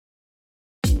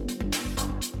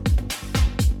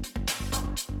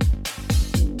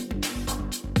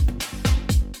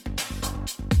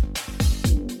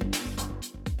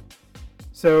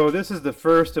So this is the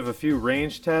first of a few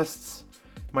range tests.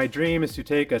 My dream is to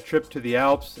take a trip to the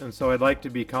Alps, and so I'd like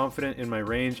to be confident in my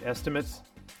range estimates.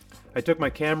 I took my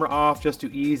camera off just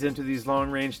to ease into these long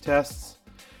range tests.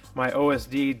 My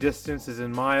OSD distance is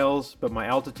in miles, but my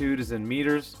altitude is in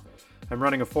meters. I'm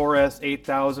running a 4S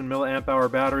 8000 mAh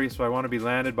battery, so I want to be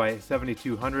landed by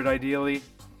 7200 ideally.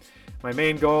 My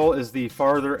main goal is the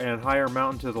farther and higher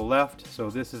mountain to the left,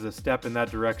 so this is a step in that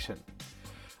direction.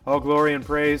 All glory and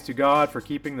praise to God for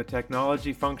keeping the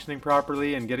technology functioning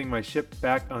properly and getting my ship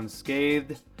back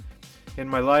unscathed. In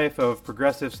my life of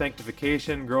progressive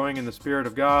sanctification, growing in the Spirit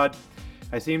of God,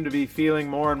 I seem to be feeling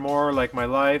more and more like my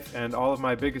life and all of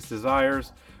my biggest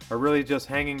desires are really just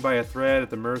hanging by a thread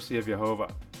at the mercy of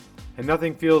Jehovah. And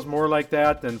nothing feels more like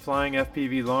that than flying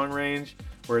FPV long range,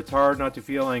 where it's hard not to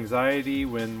feel anxiety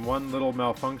when one little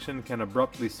malfunction can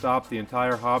abruptly stop the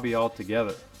entire hobby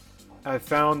altogether. I've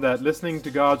found that listening to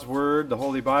God's Word, the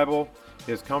Holy Bible,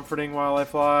 is comforting while I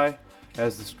fly.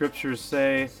 As the scriptures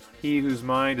say, he whose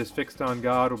mind is fixed on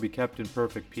God will be kept in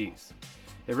perfect peace.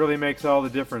 It really makes all the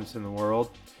difference in the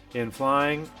world, in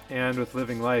flying and with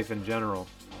living life in general.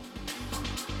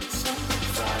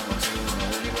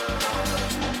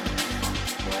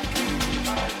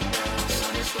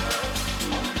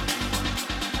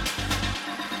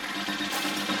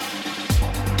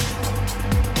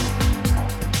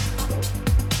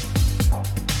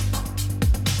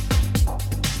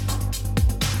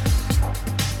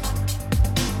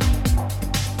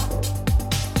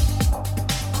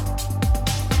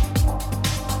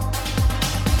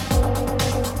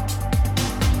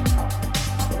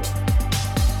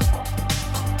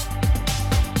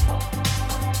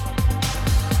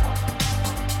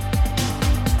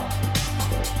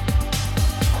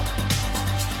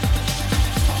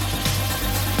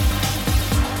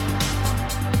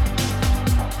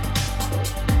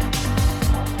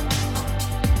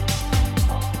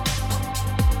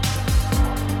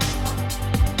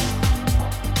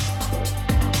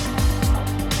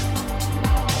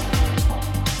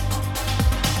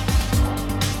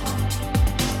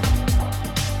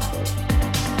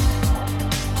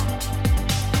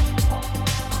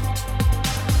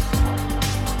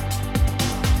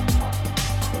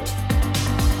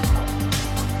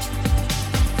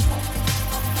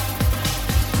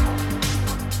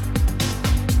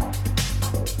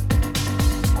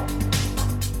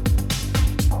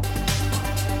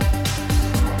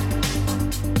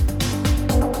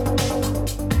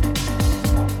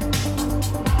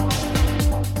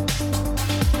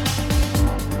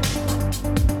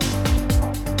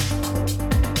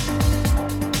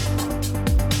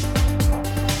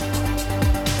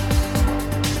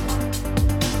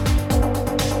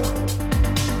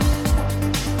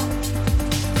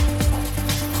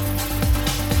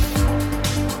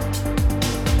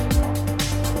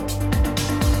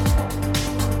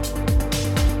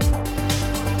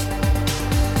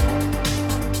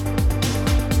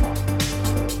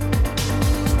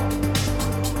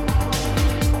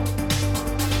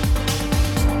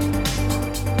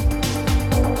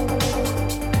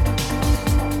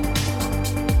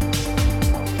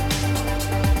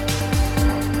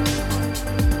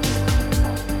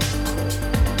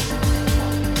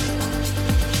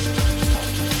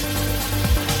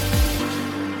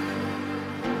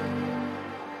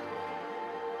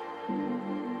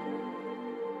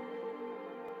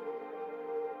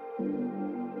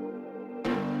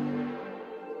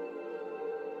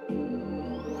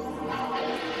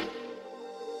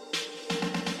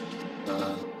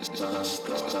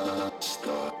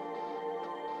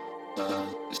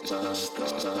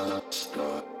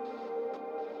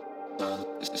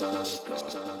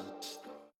 Skyzone.